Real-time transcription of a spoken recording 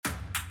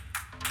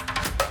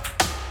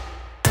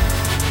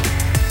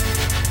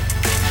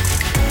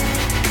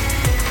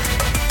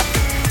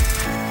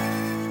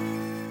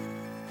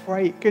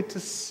Great, good to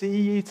see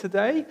you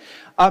today.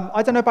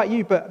 I don't know about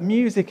you, but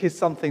music is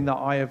something that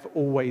I have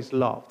always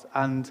loved.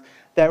 And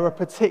there are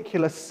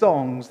particular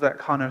songs that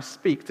kind of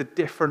speak to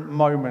different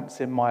moments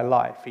in my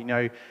life. You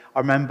know, I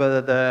remember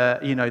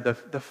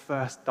the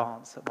first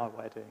dance at my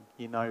wedding.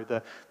 You know,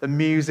 the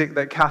music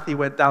that Kathy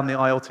went down the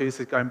aisle to. This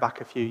is going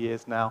back a few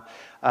years now.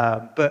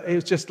 But it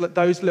was just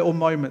those little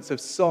moments of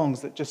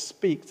songs that just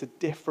speak to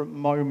different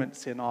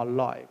moments in our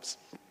lives.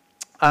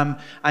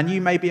 And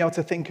you may be able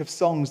to think of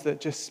songs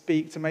that just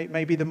speak to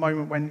maybe the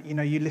moment when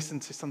you listen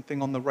to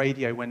something on the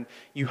radio, when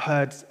you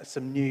heard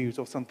some news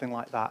or something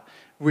like that.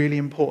 Really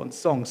important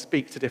songs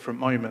speak to different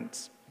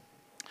moments.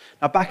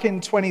 Now, back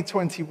in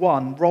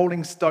 2021,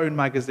 Rolling Stone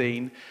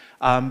magazine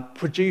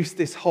produced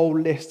this whole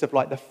list of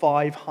the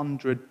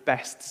 500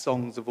 best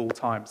songs of all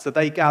time. So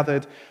they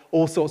gathered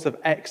all sorts of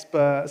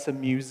experts and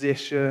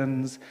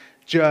musicians,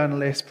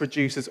 journalists,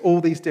 producers,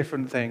 all these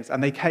different things,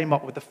 and they came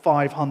up with the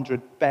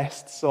 500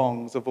 best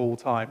songs of all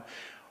time,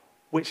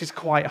 which is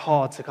quite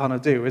hard to kind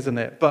of do, isn't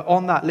it? But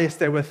on that list,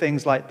 there were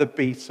things like the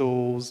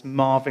Beatles,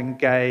 Marvin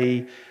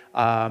Gaye,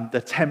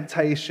 the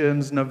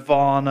Temptations,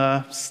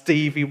 Nirvana,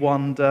 Stevie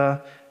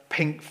Wonder,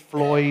 Pink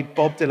Floyd,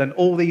 Bob Dylan,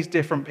 all these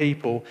different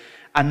people.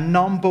 And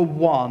number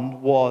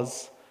one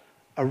was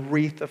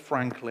Aretha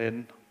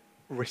Franklin,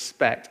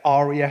 Respect,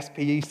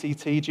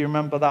 R-E-S-P-E-C-T. Do you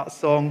remember that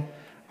song?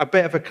 A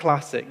bit of a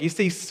classic. You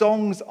see,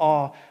 songs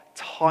are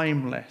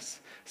timeless.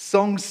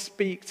 Songs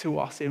speak to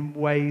us in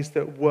ways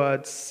that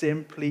words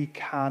simply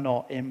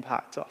cannot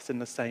impact us in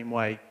the same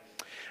way.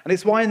 And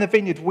it's why in the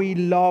Vineyard we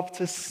love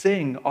to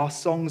sing our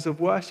songs of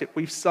worship.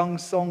 We've sung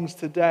songs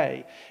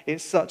today.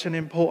 It's such an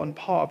important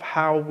part of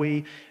how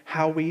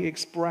we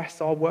express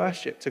our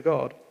worship to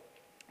God.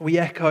 We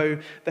echo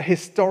the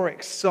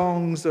historic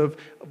songs of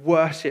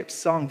worship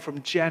sung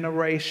from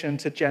generation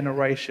to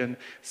generation,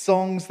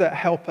 songs that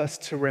help us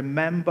to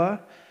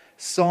remember,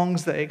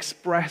 songs that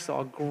express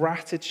our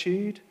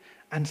gratitude,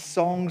 and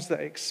songs that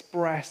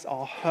express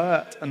our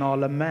hurt and our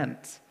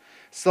lament,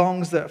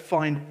 songs that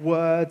find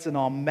words and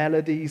our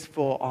melodies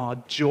for our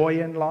joy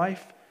in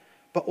life,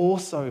 but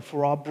also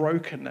for our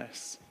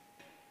brokenness.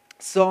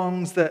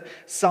 Songs that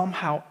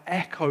somehow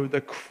echo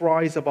the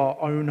cries of our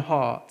own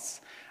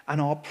hearts and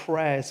our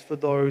prayers for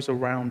those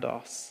around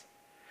us.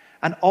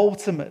 And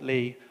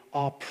ultimately,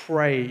 our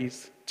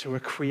praise to a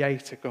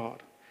creator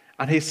God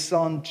and his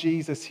son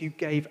Jesus, who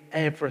gave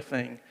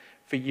everything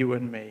for you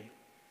and me.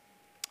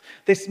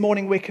 This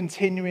morning, we're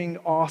continuing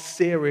our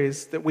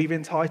series that we've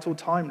entitled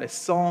Timeless,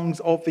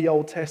 Songs of the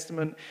Old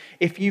Testament.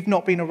 If you've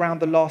not been around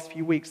the last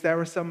few weeks, there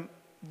are some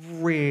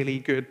really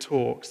good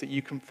talks that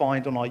you can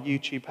find on our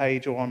YouTube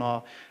page or on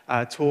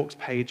our talks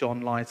page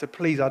online. So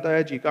please, I'd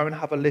urge you, go and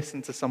have a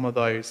listen to some of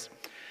those.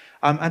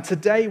 And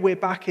today we're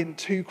back in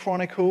 2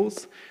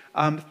 Chronicles,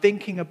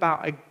 thinking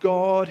about a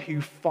God who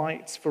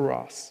fights for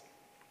us.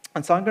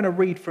 And so I'm going to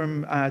read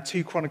from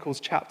 2 Chronicles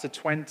chapter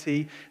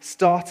 20,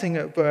 starting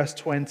at verse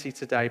 20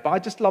 today. But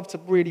I'd just love to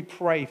really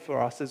pray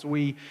for us as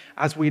we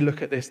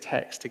look at this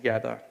text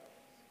together.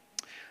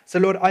 So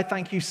Lord, I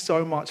thank you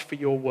so much for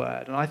your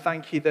word. And I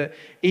thank you that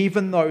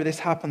even though this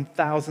happened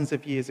thousands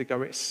of years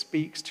ago, it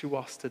speaks to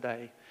us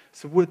today.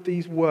 So would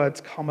these words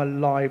come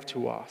alive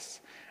to us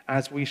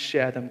as we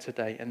share them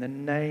today? In the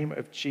name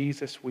of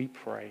Jesus we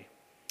pray.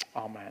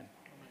 Amen.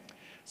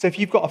 So if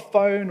you've got a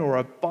phone or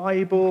a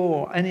Bible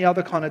or any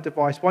other kind of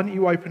device, why don't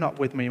you open up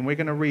with me, and we're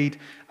going to read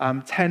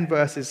 10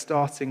 verses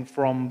starting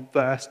from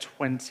verse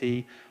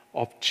 20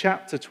 of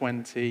chapter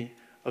 20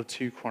 of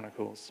 2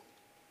 Chronicles.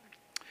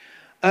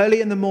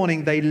 Early in the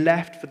morning they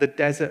left for the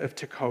desert of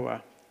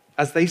Tekoa.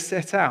 As they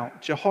set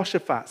out,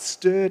 Jehoshaphat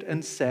stood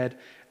and said,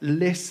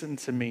 "Listen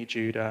to me,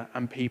 Judah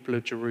and people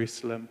of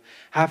Jerusalem.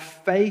 Have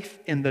faith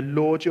in the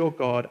Lord your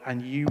God,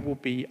 and you will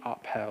be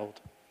upheld.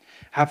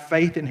 Have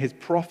faith in his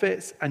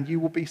prophets, and you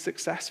will be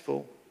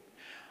successful."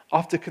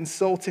 After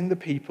consulting the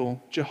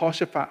people,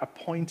 Jehoshaphat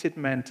appointed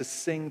men to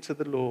sing to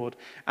the Lord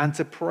and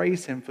to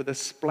praise him for the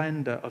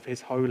splendor of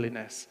his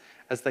holiness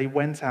as they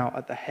went out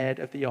at the head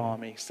of the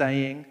army,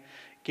 saying,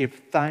 "Give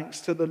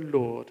thanks to the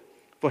Lord,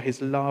 for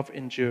his love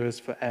endures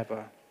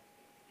forever."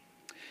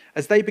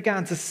 As they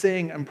began to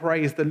sing and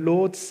praise, the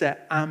Lord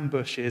set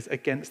ambushes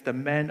against the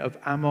men of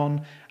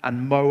Ammon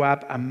and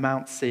Moab and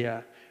Mount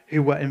Seir,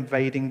 who were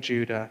invading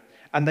Judah,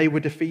 and they were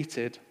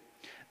defeated.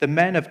 The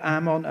men of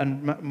Ammon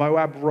and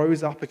Moab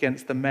rose up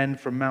against the men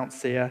from Mount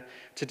Seir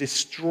to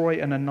destroy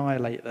and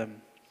annihilate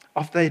them.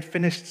 After they had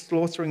finished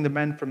slaughtering the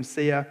men from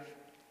Seir,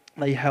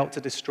 they helped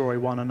to destroy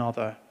one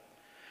another.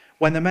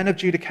 When the men of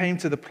Judah came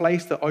to the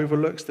place that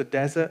overlooks the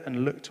desert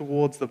and looked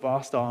towards the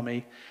vast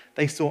army,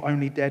 they saw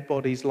only dead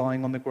bodies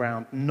lying on the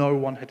ground. No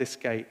one had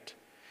escaped.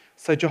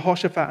 So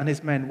Jehoshaphat and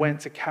his men went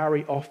to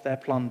carry off their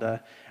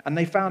plunder, and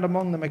they found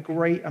among them a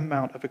great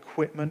amount of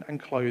equipment and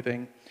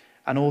clothing,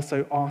 and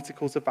also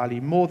articles of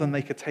value, more than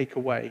they could take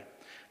away.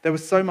 There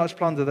was so much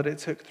plunder that it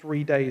took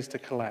 3 days to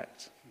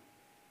collect.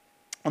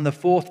 On the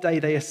 4th day,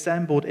 they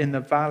assembled in the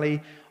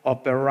valley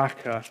of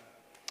Berakah,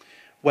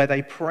 where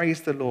they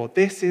praised the Lord.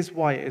 This is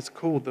why it is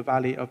called the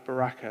Valley of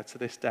Berakah to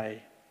this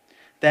day.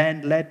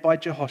 Then, led by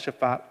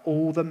Jehoshaphat,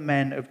 all the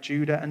men of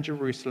Judah and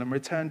Jerusalem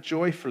returned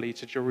joyfully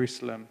to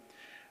Jerusalem,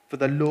 for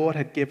the Lord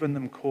had given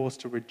them cause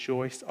to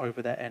rejoice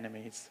over their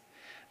enemies.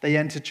 They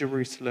entered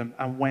Jerusalem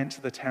and went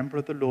to the temple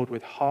of the Lord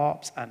with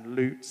harps and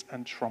lutes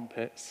and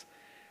trumpets.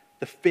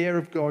 The fear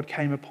of God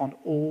came upon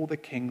all the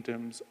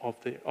kingdoms of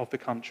the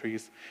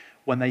countries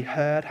when they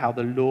heard how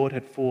the Lord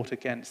had fought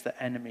against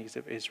the enemies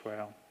of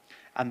Israel.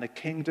 And the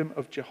kingdom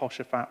of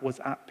Jehoshaphat was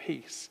at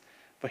peace,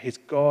 for his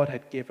God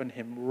had given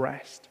him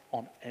rest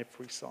on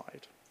every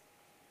side.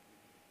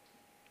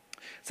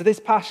 So this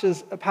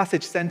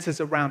passage centers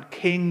around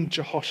King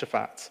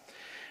Jehoshaphat.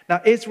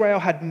 Now, Israel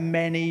had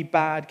many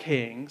bad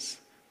kings,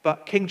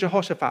 but King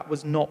Jehoshaphat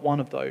was not one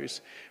of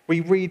those. We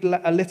read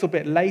a little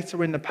bit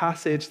later in the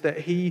passage that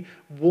he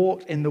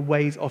walked in the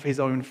ways of his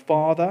own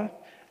father,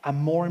 and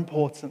more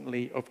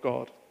importantly, of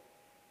God.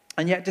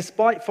 And yet,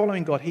 despite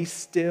following God, he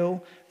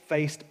still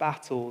faced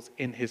battles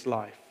in his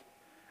life.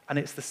 And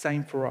it's the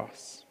same for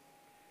us.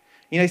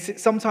 You know,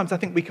 sometimes I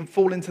think we can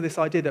fall into this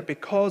idea that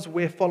because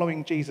we're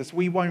following Jesus,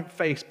 we won't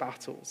face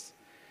battles.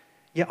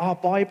 Yet our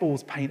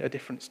Bibles paint a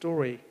different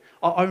story.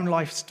 Our own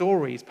life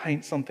stories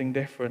paint something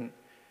different.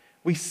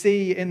 We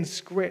see in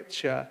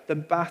Scripture the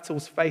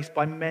battles faced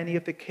by many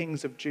of the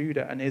kings of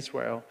Judah and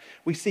Israel.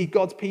 We see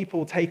God's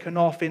people taken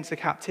off into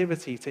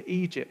captivity to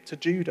Egypt, to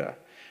Judah.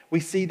 We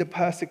see the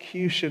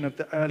persecution of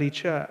the early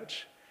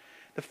church.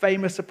 The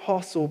famous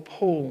apostle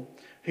Paul,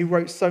 who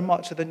wrote so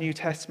much of the New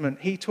Testament,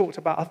 he talked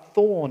about a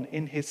thorn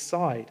in his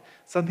side,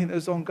 something that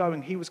was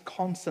ongoing. He was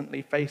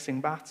constantly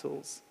facing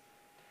battles.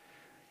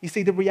 You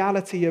see, the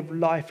reality of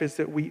life is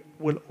that we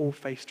will all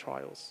face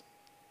trials.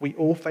 We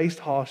all face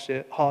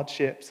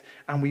hardships,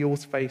 and we all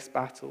face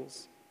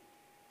battles.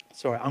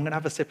 Sorry, I'm going to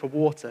have a sip of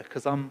water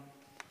because I'm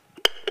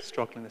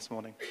struggling this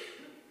morning.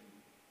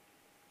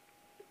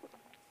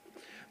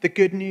 The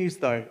good news,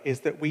 though,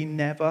 is that we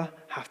never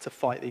have to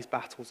fight these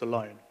battles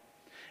alone.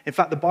 In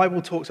fact, the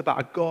Bible talks about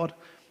a God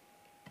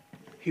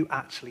who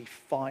actually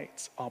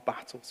fights our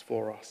battles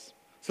for us.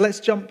 So let's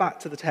jump back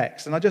to the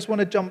text. And I just want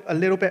to jump a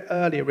little bit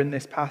earlier in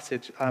this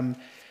passage,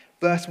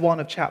 verse 1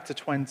 of chapter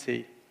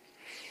 20.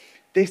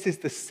 This is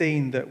the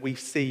scene that we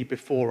see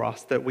before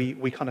us, that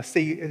we kind of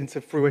see into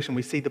fruition.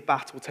 We see the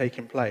battle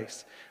taking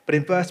place. But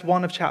in verse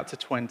 1 of chapter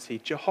 20,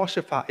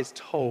 Jehoshaphat is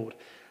told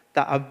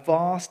that a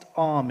vast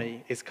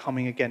army is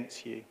coming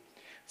against you.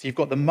 So you've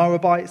got the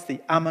Moabites, the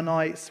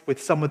Ammonites,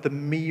 with some of the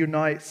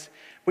Meunites,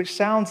 which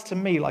sounds to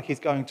me like he's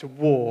going to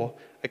war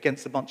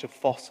against a bunch of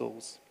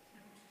fossils.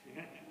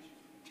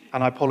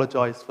 And I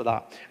apologize for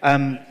that.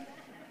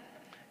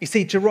 You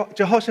see,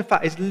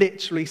 Jehoshaphat is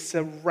literally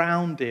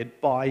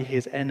surrounded by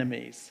his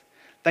enemies.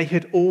 They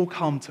had all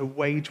come to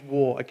wage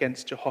war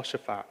against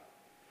Jehoshaphat.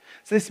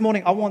 So this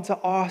morning, I want to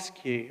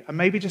ask you, and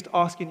maybe just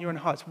ask in your own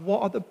hearts,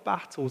 what are the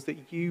battles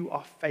that you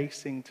are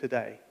facing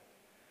today?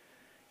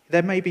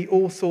 There may be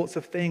all sorts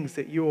of things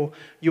that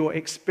you're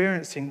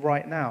experiencing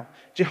right now.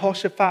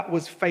 Jehoshaphat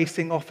was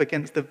facing off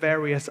against the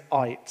various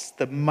ites,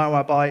 the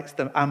Moabites,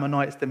 the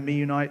Ammonites, the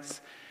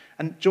Meunites.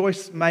 And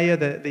Joyce Meyer,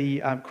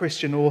 the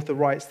Christian author,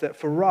 writes that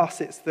for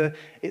us, it's the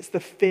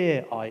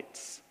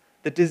fearites,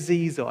 the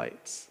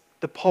diseaseites,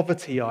 the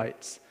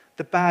povertyites,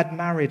 the bad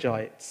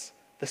marriageites,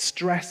 the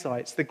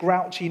stressites, the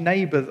grouchy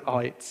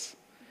neighborites,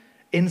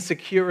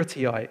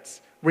 insecurityites,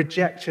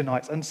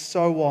 rejectionites, and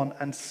so on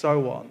and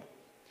so on.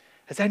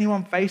 Has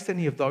anyone faced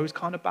any of those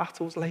kind of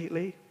battles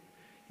lately?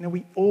 You know,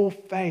 we all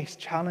face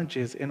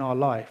challenges in our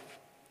life.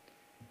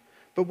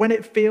 But when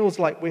it feels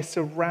like we're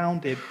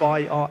surrounded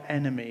by our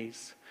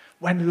enemies,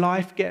 when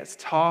life gets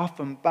tough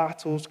and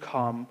battles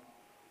come,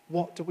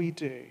 what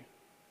do?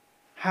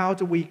 How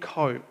do we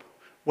cope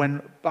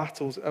when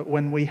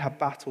we have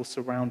battles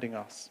surrounding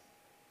us?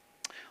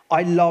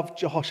 I love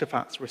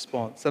Jehoshaphat's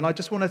response, and I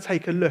just want to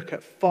take a look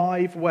at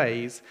 5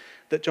 ways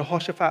that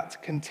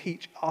Jehoshaphat can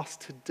teach us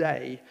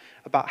today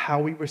about how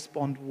we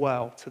respond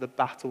well to the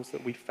battles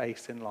that we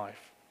face in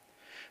life.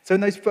 So in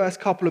those first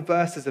couple of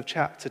verses of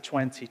chapter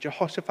 20,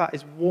 Jehoshaphat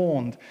is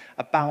warned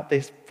about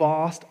this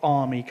vast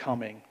army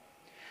coming.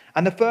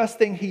 And the first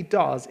thing he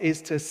does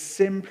is to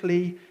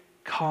simply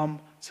come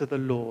to the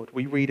Lord.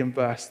 We read in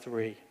verse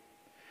 3.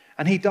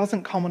 And he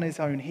doesn't come on his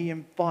own. He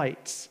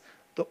invites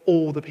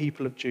all the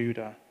people of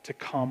Judah to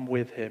come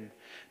with him.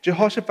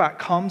 Jehoshaphat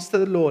comes to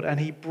the Lord and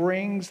he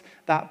brings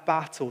that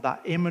battle,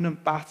 that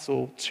imminent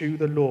battle, to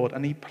the Lord,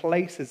 and he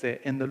places it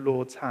in the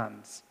Lord's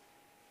hands.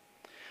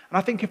 And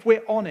I think if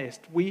we're honest,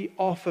 we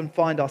often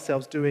find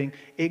ourselves doing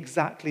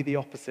exactly the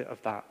opposite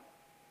of that.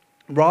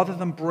 Rather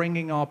than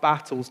bringing our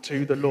battles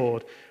to the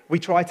Lord, we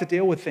try to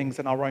deal with things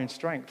in our own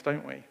strength,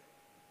 don't we?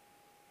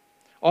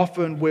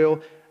 Often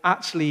we'll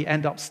actually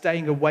end up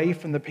staying away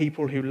from the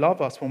people who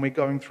love us when we're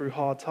going through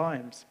hard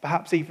times.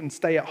 Perhaps even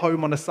stay at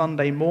home on a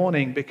Sunday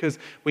morning because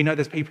we know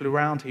there's people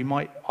around who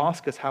might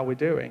ask us how we're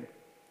doing.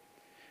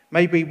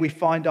 Maybe we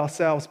find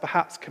ourselves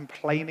perhaps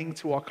complaining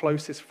to our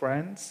closest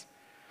friends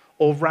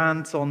or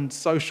rant on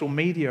social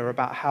media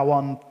about how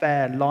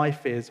unfair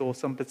life is or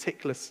some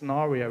particular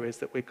scenario is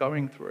that we're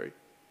going through.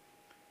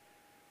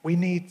 We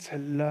need to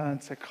learn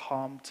to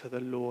come to the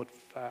Lord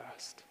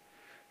first,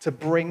 to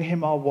bring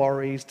him our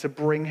worries, to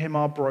bring him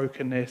our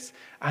brokenness,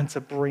 and to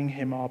bring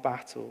him our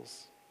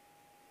battles.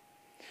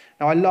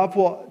 Now, I love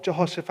what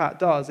Jehoshaphat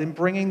does. In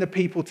bringing the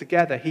people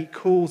together, he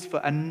calls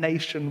for a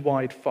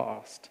nationwide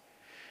fast.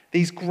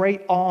 These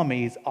great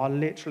armies are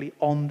literally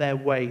on their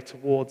way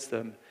towards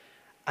them,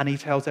 and he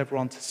tells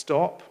everyone to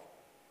stop,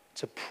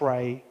 to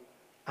pray,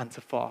 and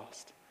to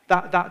fast.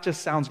 That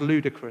just sounds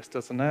ludicrous,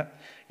 doesn't it?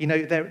 You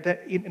know,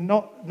 they're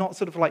not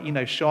sort of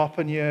like,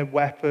 sharpen your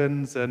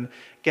weapons and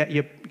get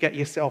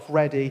yourself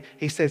ready.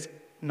 He says,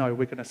 no,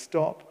 we're going to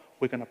stop,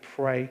 we're going to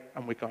pray,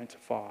 and we're going to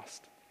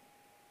fast.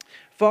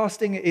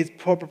 Fasting is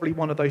probably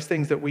one of those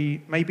things that we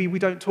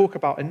don't talk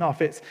about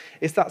enough.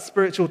 It's that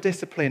spiritual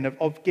discipline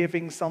of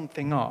giving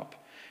something up,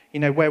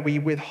 where we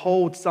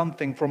withhold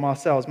something from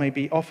ourselves.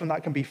 Maybe often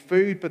that can be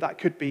food, but that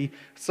could be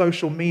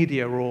social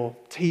media or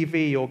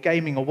TV or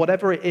gaming or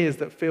whatever it is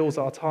that fills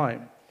our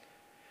time.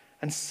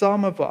 And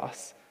some of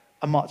us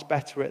are much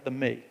better at it than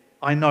me.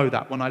 I know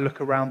that when I look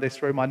around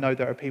this room, I know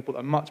there are people that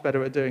are much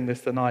better at doing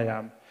this than I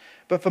am.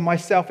 But for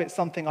myself, it's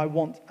something I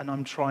want and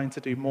I'm trying to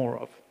do more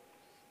of.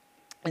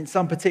 In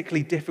some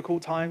particularly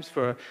difficult times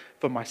for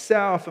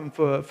myself and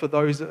for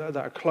those that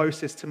are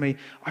closest to me,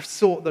 I've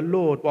sought the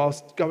Lord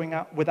whilst going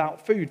out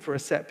without food for a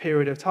set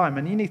period of time.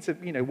 And you need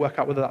to, work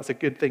out whether that's a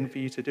good thing for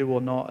you to do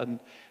or not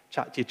and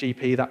chat to your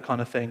GP, that kind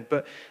of thing.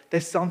 But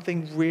there's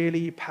something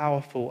really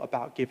powerful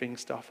about giving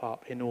stuff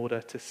up in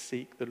order to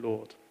seek the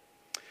Lord.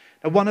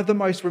 Now, one of the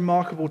most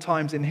remarkable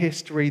times in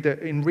history,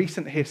 in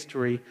recent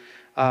history,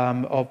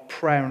 of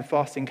prayer and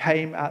fasting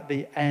came at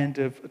the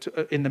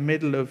in the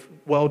middle of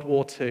World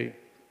War II.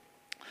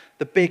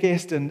 The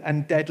biggest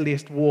and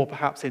deadliest war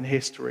perhaps in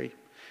history.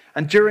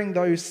 And during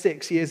those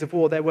 6 years of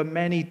war, there were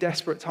many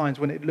desperate times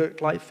when it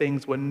looked like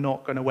things were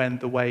not going to end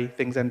the way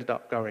things ended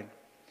up going.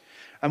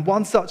 And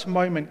one such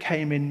moment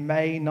came in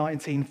May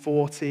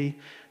 1940.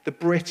 The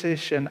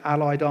British and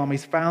Allied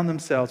armies found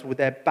themselves with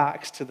their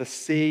backs to the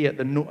sea in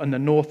the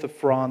north of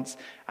France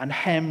and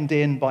hemmed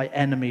in by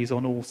enemies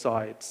on all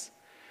sides.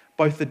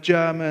 Both the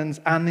Germans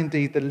and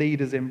indeed the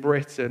leaders in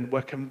Britain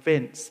were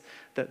convinced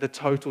that the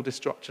total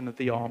destruction of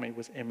the army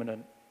was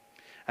imminent.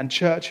 And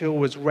Churchill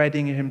was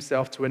readying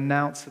himself to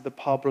announce to the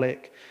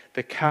public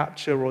the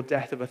capture or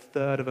death of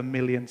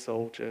 1/3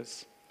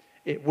 soldiers.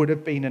 It would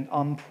have been an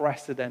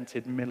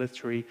unprecedented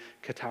military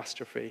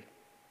catastrophe.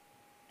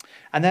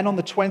 And then on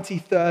the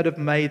 23rd of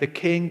May, the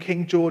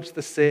King George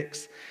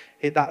VI,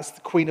 that's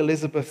Queen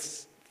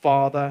Elizabeth's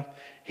father,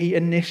 he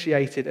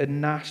initiated a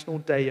national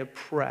day of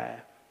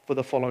prayer for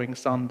the following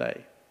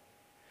Sunday.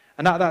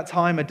 And at that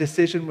time, a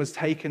decision was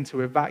taken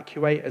to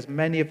evacuate as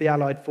many of the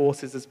Allied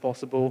forces as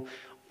possible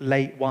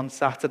late one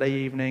Saturday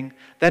evening.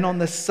 Then on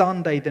the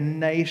Sunday, the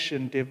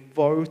nation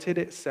devoted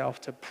itself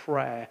to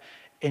prayer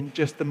in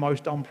just the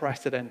most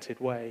unprecedented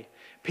way.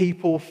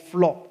 People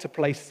flocked to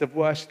places of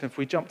worship. If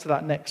we jump to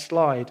that next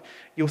slide,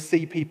 you'll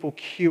see people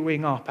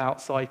queuing up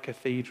outside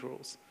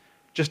cathedrals.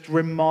 Just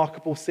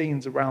remarkable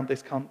scenes around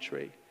this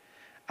country.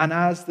 And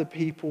as the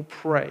people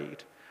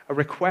prayed, a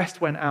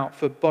request went out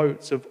for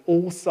boats of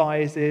all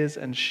sizes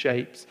and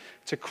shapes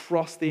to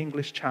cross the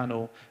English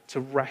Channel to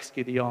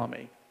rescue the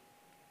army.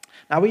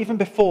 Now, even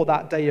before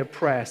that day of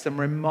prayer, some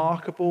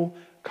remarkable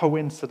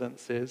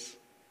coincidences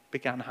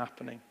began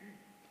happening.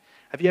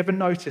 Have you ever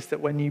noticed that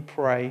when you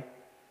pray,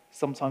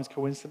 sometimes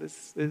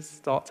coincidences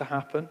start to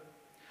happen?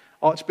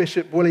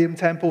 Archbishop William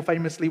Temple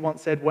famously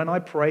once said, "When I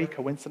pray,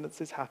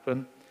 coincidences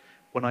happen.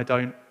 When I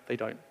don't, they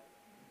don't."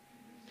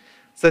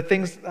 So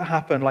things that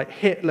happen, like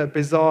Hitler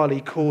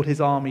bizarrely called his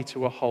army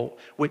to a halt,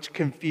 which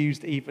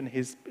confused even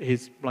his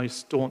most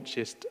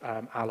staunchest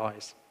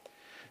allies.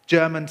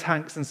 German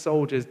tanks and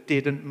soldiers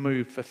didn't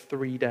move for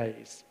 3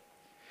 days.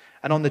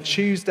 And on the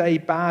Tuesday,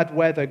 bad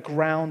weather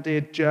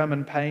grounded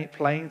German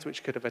planes,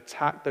 which could have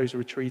attacked those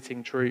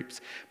retreating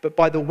troops. But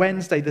by the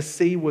Wednesday, the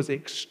sea was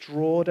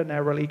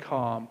extraordinarily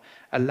calm,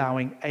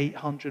 allowing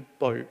 800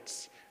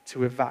 boats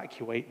to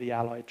evacuate the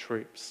Allied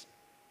troops.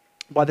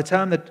 By the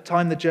time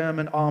the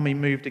German army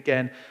moved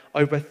again,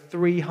 over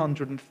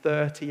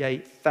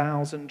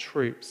 338,000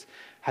 troops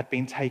had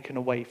been taken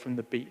away from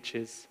the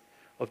beaches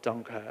of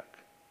Dunkirk,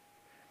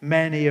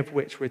 many of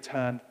which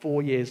returned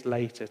 4 years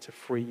later to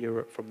free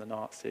Europe from the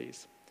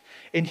Nazis.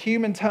 In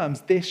human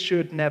terms, this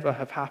should never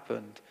have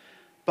happened,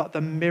 but the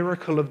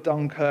miracle of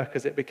Dunkirk,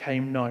 as it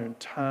became known,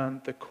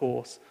 turned the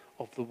course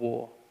of the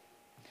war.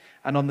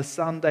 And on the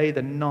Sunday,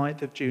 the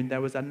 9th of June,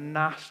 there was a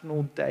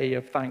national day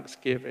of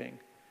thanksgiving.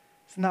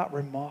 Isn't that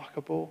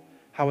remarkable?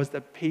 How as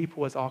the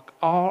people, as our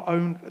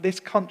own,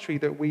 this country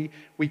that we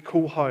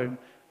call home,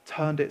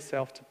 turned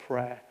itself to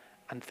prayer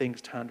and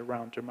things turned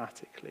around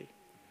dramatically.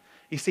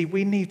 You see,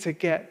 we need to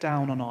get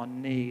down on our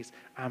knees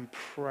and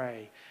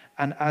pray.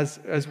 And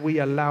as we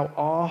allow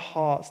our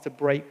hearts to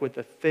break with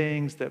the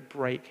things that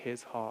break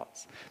his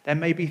hearts. There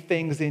may be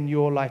things in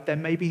your life, there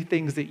may be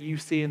things that you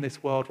see in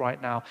this world right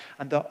now,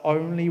 and the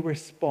only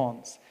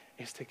response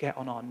is to get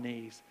on our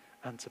knees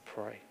and to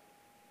pray.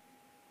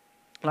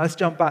 Let's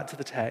jump back to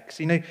the text.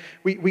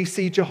 We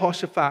see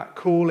Jehoshaphat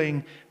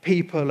calling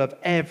people of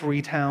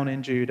every town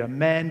in Judah,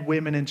 men,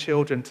 women, and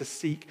children, to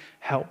seek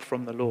help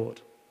from the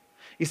Lord.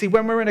 You see,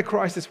 when we're in a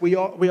crisis, we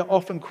are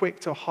often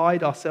quick to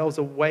hide ourselves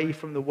away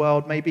from the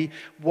world, maybe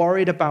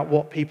worried about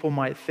what people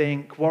might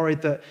think,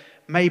 worried that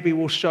maybe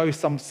we'll show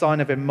some sign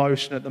of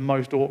emotion at the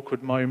most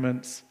awkward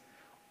moments,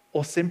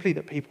 or simply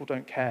that people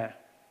don't care.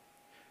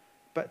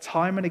 But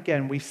time and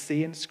again, we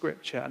see in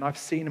Scripture, and I've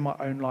seen in my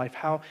own life,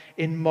 how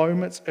in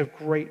moments of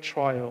great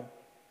trial,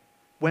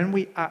 when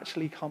we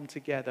actually come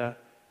together,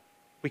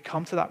 we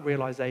come to that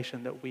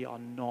realization that we are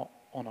not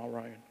on our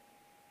own.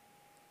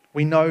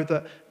 We know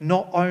that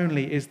not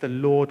only is the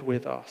Lord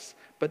with us,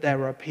 but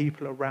there are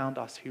people around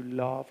us who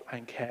love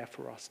and care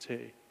for us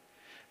too.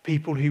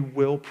 People who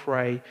will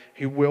pray,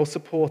 who will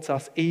support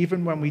us,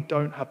 even when we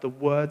don't have the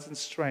words and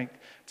strength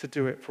to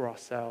do it for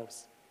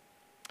ourselves.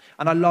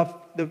 And I love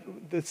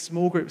the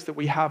small groups that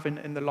we have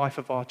in the life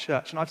of our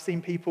church. And I've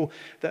seen people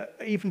that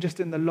even just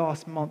in the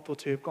last month or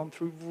two have gone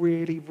through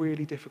really,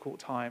 really difficult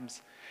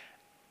times.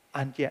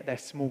 And yet their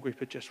small group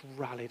had just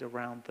rallied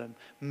around them,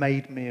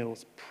 made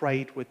meals,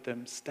 prayed with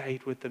them,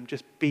 stayed with them,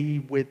 just be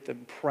with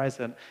them,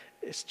 present.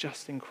 It's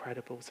just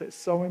incredible. So it's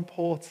so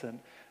important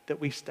that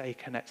we stay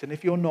connected. And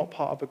if you're not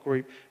part of a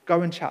group,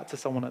 go and chat to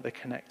someone at the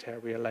Connect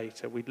area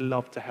later. We'd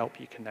love to help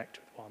you connect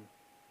with one.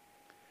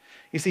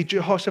 You see,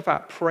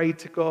 Jehoshaphat prayed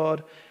to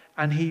God,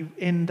 and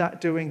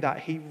doing that,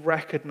 he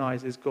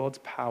recognizes God's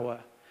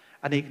power,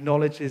 and he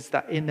acknowledges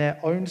that in their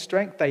own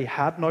strength, they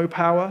had no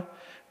power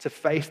to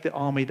face the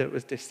army that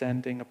was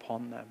descending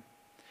upon them.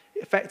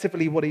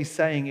 Effectively, what he's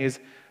saying is,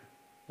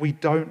 we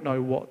don't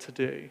know what to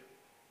do,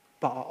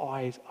 but our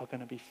eyes are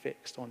going to be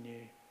fixed on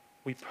you.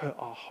 We put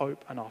our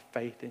hope and our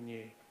faith in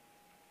you.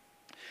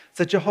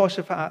 So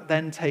Jehoshaphat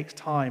then takes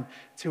time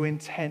to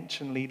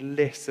intentionally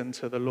listen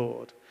to the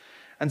Lord.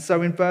 And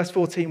so in verse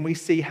 14, we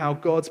see how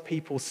God's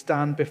people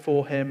stand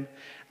before him,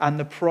 and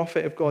the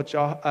prophet of God,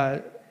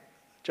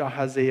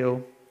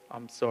 Jahaziel,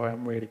 I'm sorry,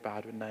 I'm really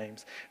bad with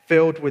names,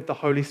 filled with the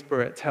Holy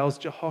Spirit, tells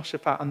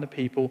Jehoshaphat and the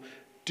people,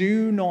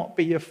 do not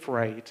be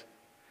afraid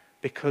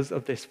because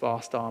of this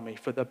vast army,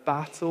 for the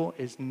battle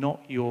is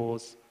not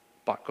yours,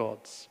 but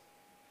God's.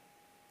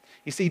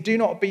 You see, do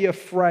not be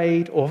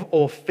afraid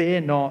or fear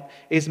not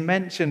is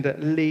mentioned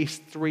at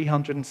least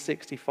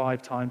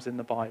 365 times in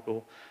the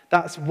Bible.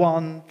 That's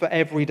one for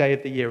every day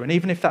of the year. And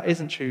even if that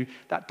isn't true,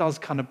 that does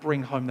kind of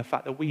bring home the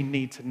fact that we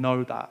need to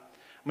know that.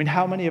 I mean,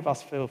 how many of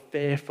us feel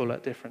fearful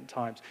at different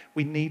times?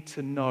 We need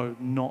to know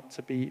not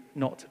to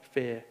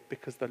fear,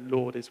 because the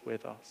Lord is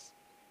with us.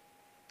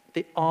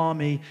 The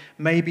army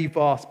may be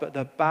vast, but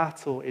the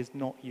battle is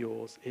not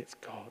yours, it's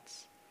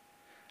God's.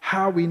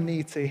 How we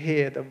need to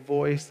hear the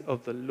voice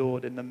of the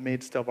Lord in the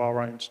midst of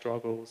our own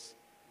struggles.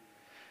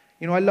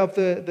 You know, I love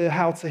the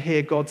How to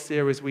Hear God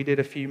series we did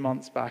a few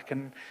months back.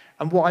 And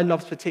what I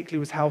loved particularly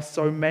was how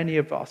so many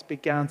of us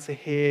began to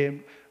hear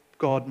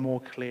God more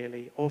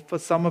clearly. Or for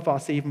some of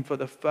us, even for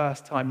the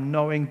first time,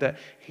 knowing that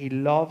he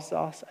loves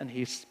us and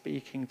he's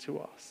speaking to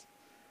us.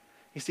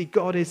 You see,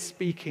 God is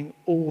speaking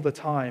all the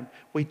time.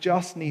 We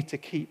just need to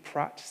keep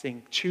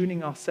practicing,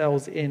 tuning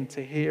ourselves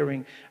into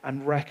hearing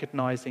and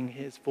recognizing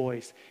his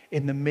voice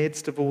in the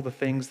midst of all the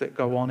things that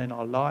go on in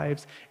our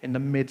lives, in the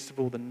midst of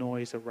all the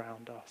noise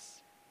around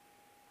us.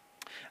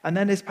 And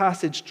then this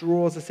passage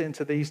draws us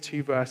into these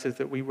two verses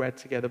that we read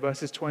together,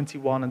 verses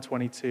 21 and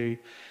 22.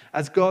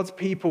 As God's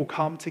people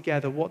come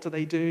together, what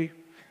do?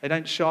 They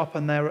don't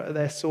sharpen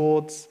their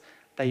swords.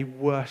 They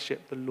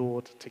worship the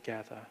Lord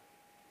together.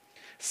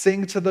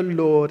 Sing to the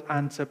Lord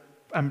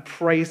and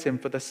praise him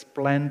for the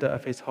splendor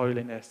of his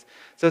holiness.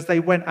 So as they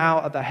went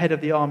out at the head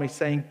of the army,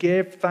 saying,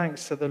 give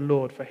thanks to the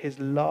Lord, for his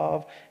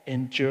love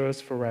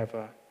endures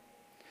forever.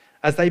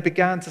 As they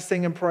began to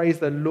sing and praise,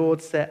 the Lord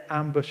set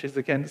ambushes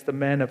against the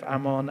men of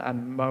Ammon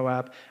and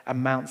Moab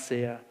and Mount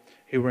Seir,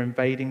 who were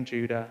invading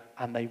Judah,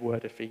 and they were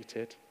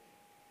defeated.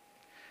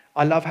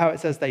 I love how it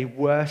says they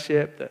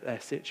worship, that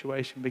their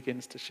situation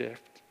begins to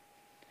shift.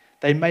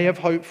 They may have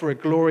hoped for a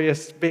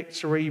glorious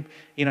victory,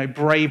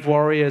 brave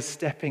warriors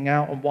stepping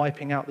out and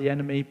wiping out the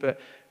enemy, but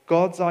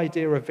God's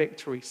idea of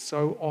victory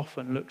so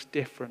often looks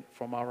different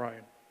from our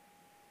own.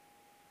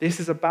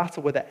 This is a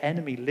battle where the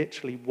enemy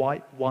literally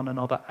wiped one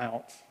another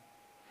out.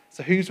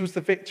 So whose was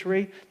the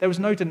victory? There was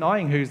no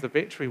denying whose the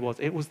victory was.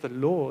 It was the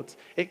Lord's.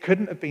 It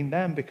couldn't have been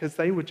them, because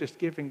they were just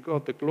giving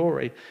God the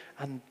glory,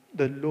 and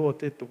the Lord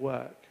did the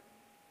work.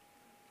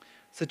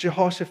 So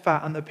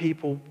Jehoshaphat and the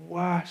people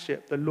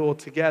worshiped the Lord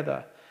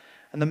together.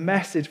 And the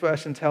Message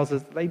version tells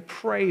us they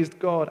praised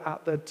God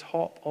at the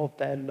top of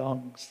their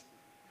lungs.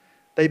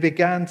 They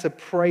began to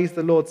praise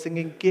the Lord,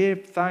 singing,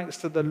 give thanks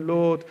to the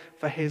Lord,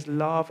 for his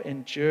love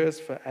endures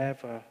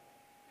forever.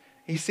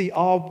 You see,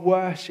 our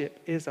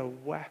worship is a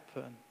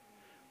weapon.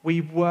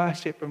 We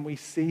worship and we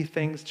see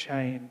things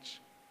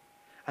change.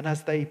 And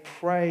as they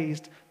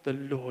praised, the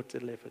Lord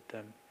delivered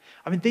them.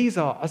 I mean, these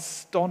are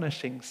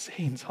astonishing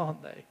scenes,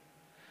 aren't they?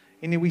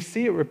 We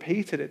see it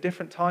repeated at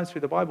different times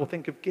through the Bible.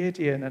 Think of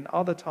Gideon and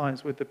other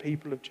times with the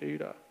people of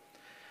Judah.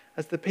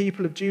 As the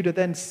people of Judah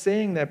then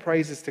sing their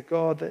praises to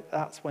God,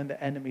 that's when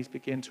the enemies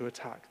begin to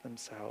attack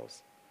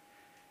themselves.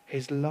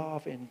 His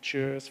love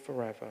endures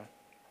forever.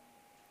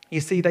 You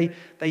see,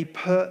 they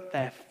put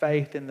their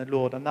faith in the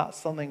Lord, and that's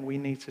something we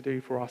need to do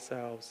for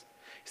ourselves.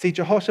 See,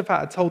 Jehoshaphat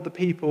had told the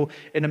people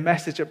in a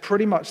message that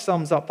pretty much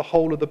sums up the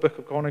whole of the book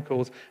of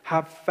Chronicles,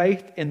 have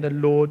faith in the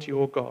Lord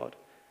your God,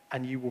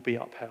 and you will be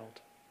upheld.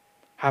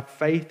 Have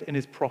faith in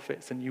his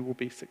prophets, and you will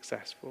be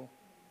successful.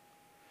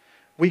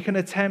 We can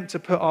attempt to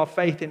put our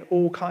faith in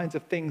all kinds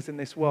of things in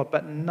this world,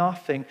 but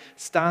nothing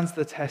stands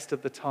the test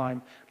of the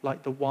time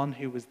like the one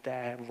who was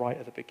there right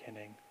at the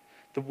beginning.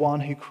 The one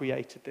who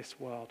created this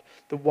world,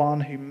 the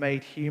one who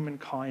made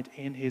humankind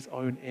in his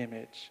own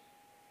image.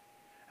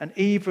 And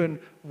even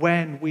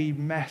when we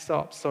mess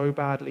up so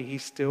badly, he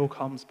still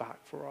comes back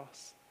for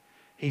us.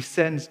 He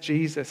sends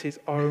Jesus, his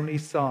only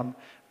son,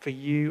 for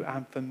you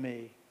and for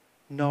me,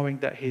 knowing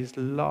that his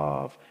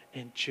love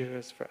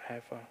endures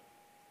forever.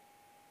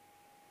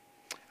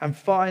 And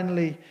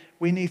finally,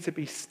 we need to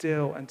be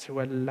still and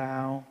to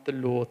allow the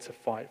Lord to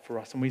fight for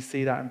us. And we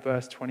see that in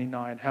verse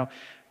 29, how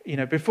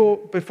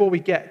before we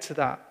get to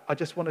that, I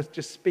just want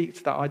to speak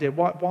to that idea.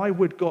 Why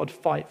would God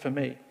fight for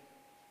me?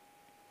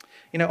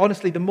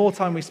 Honestly, the more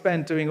time we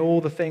spend doing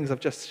all the things I've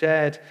just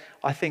shared,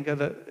 I think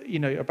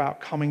about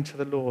coming to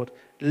the Lord,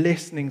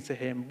 listening to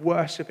him,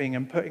 worshiping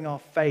and putting our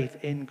faith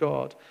in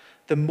God,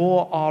 the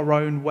more our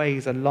own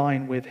ways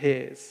align with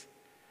his.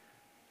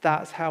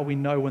 That's how we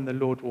know when the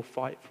Lord will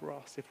fight for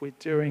us, if we're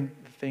doing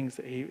the things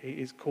that he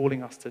is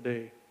calling us to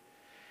do.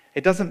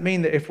 It doesn't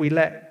mean that if we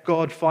let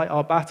God fight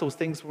our battles,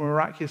 things will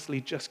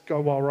miraculously just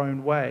go our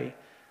own way.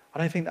 I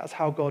don't think that's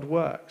how God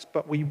works,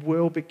 but we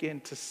will begin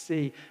to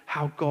see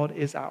how God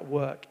is at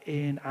work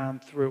in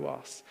and through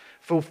us,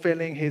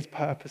 fulfilling his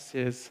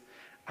purposes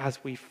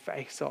as we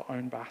face our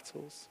own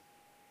battles.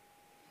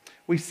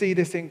 We see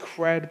this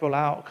incredible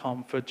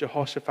outcome for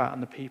Jehoshaphat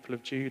and the people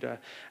of Judah.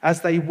 As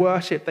they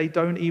worship, they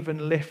don't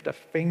even lift a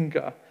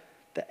finger.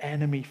 The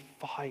enemy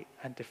fight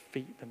and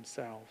defeat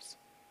themselves.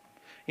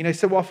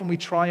 So often we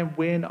try and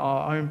win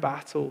our own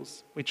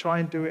battles. We try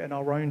and do it in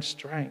our own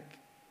strength.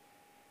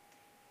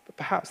 But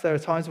perhaps there are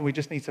times when we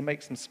just need to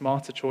make some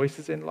smarter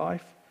choices in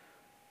life.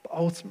 But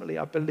ultimately,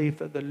 I believe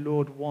that the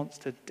Lord wants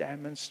to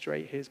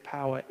demonstrate his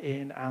power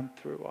in and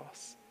through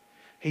us.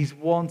 He's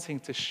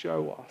wanting to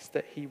show us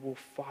that he will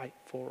fight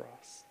for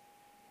us.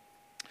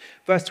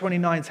 Verse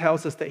 29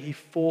 tells us that he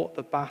fought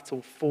the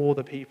battle for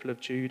the people of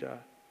Judah.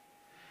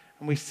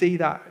 And we see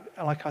that,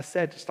 like I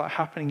said, just like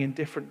happening in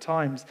different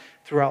times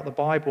throughout the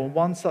Bible. And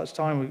one such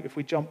time, if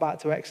we jump back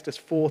to Exodus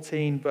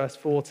 14, verse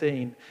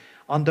 14,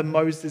 under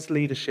Moses'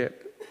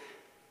 leadership,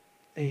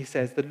 he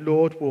says, the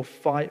Lord will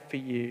fight for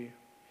you.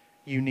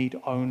 You need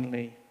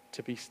only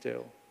to be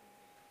still.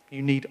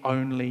 You need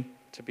only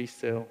to be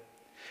still.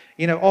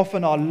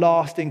 Often our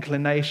last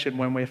inclination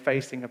when we're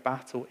facing a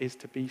battle is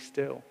to be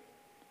still.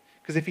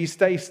 Because if you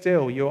stay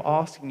still, you're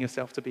asking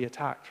yourself to be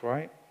attacked,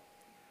 right?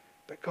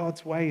 But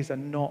God's ways are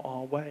not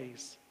our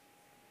ways.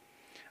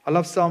 I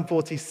love Psalm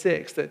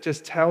 46 that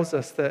just tells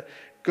us that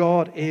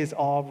God is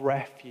our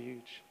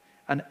refuge,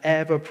 an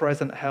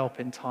ever-present help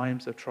in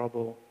times of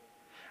trouble.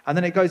 And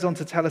then it goes on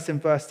to tell us in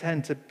verse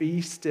 10 to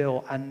be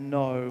still and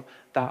know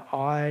that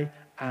I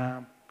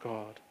am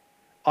God.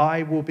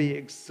 I will be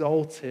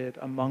exalted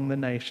among the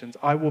nations.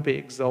 I will be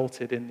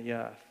exalted in the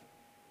earth.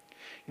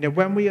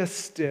 When we are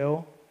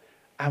still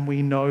and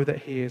we know that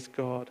he is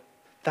God,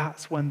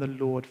 that's when the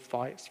Lord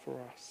fights for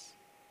us.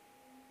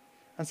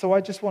 And so I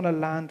just want to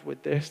land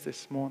with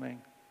this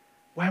morning.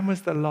 When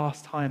was the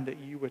last time that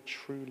you were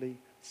truly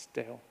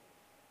still?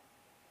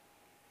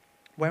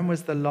 When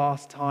was the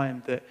last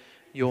time that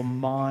your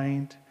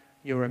mind,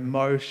 your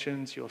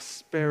emotions, your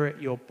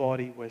spirit, your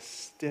body was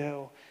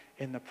still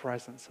in the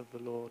presence of the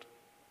Lord?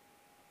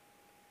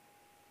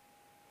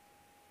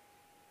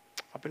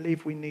 I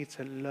believe we need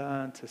to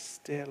learn to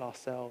still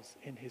ourselves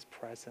in his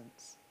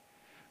presence.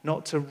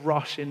 Not to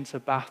rush into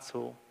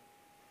battle,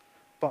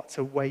 but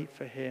to wait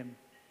for him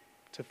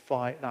to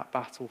fight that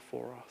battle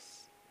for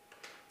us.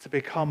 To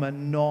become a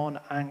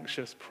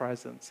non-anxious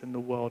presence in the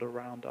world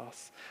around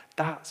us.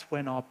 That's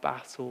when our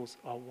battles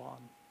are won.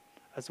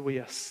 As we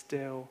are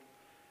still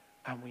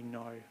and we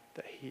know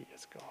that he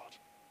is God.